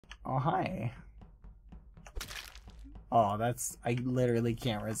Oh, hi. Oh, that's... I literally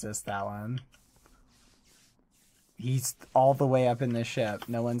can't resist that one. He's all the way up in the ship.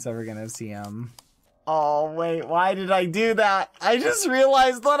 No one's ever gonna see him. Oh, wait, why did I do that? I just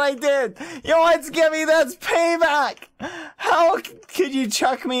realized what I did! You know what, Skeppy? That's payback! How could you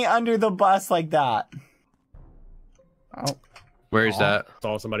chuck me under the bus like that? Oh. Where is that?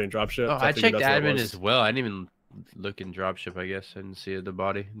 Saw somebody in dropship. Oh, I checked admin as well. I didn't even look in dropship, I guess. I didn't see the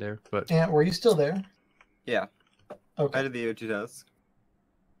body there, but... Yeah, were you still there? Yeah. Okay. I did the O2 task.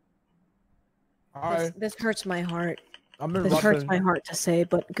 This hurts my heart. This hurts my heart to say,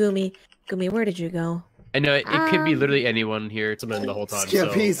 but Gumi, where did you go? I know it could be literally anyone here. It's been the whole time.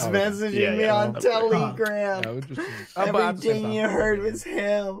 Skeppy's so... messaging me on Telegram. Everything you heard was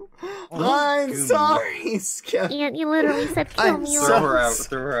him. I'm sorry, Skeppy. You literally said kill me. Throw her out.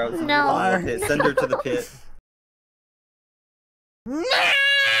 Throw her out. No. Pit. Send her to the pit.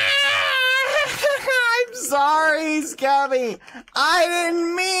 I'm sorry, Skeppy. I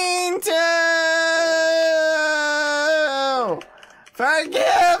didn't mean to.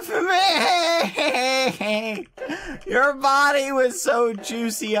 Forgive me! Your body was so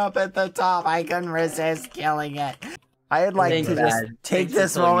juicy up at the top, I couldn't resist killing it. I'd like to just take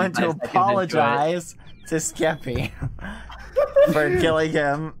this moment to apologize to Skeppy for killing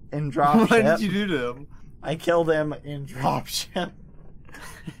him in dropship. What did you do to him? I killed him in dropship.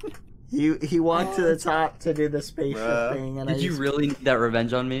 He walked to the top to do the spaceship thing, and Did you really need that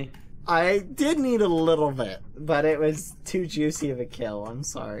revenge on me? I did need a little bit, but it was too juicy of a kill. I'm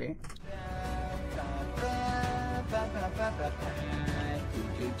sorry.